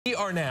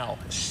are now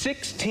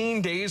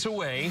 16 days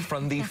away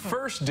from the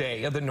first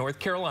day of the North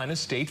Carolina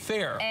State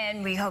Fair.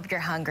 And we hope you're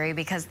hungry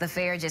because the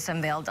fair just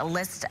unveiled a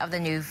list of the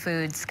new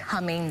foods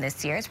coming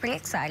this year. It's pretty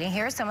exciting.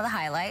 Here are some of the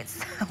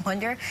highlights. I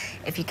wonder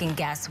if you can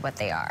guess what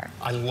they are.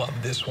 I love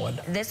this one.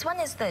 This one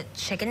is the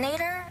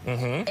Chickinator.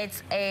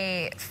 It's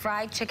a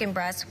fried chicken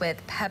breast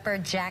with pepper,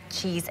 jack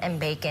cheese, and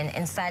bacon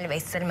inside of a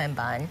cinnamon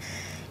bun.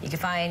 You can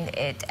find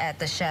it at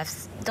the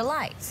Chef's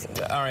Delights.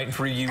 All right,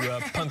 for you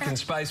pumpkin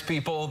spice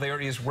people,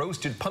 there is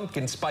roasted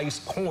pumpkin spice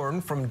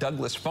corn from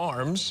Douglas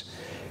Farms.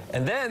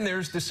 And then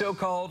there's the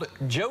so-called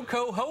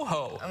Joko Ho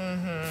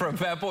Ho from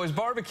Fat Boys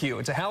Barbecue.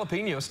 It's a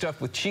jalapeno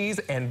stuffed with cheese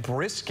and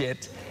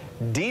brisket,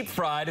 deep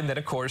fried, and then,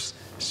 of course,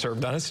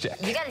 served on a stick.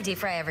 You got to deep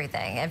fry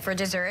everything. And for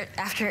dessert,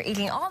 after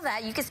eating all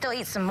that, you can still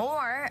eat some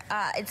more.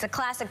 It's a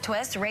classic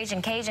twist.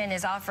 Ragin' Cajun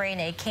is offering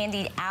a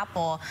candied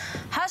apple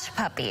hush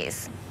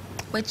puppies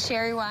with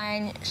cherry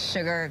wine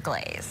sugar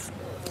glaze.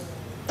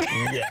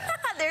 Yeah.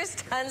 There's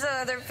tons of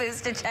other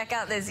foods to check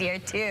out this year,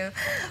 too.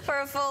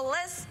 For a full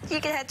list,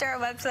 you can head to our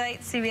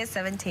website,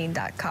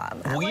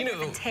 CBS17.com. Well, I wonder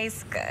if it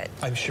tastes good.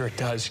 I'm sure it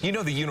does. You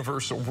know the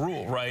universal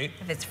rule, right?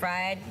 If it's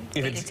fried,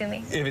 feed it to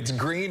me. If it's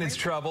green, it's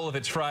trouble. If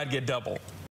it's fried, get double.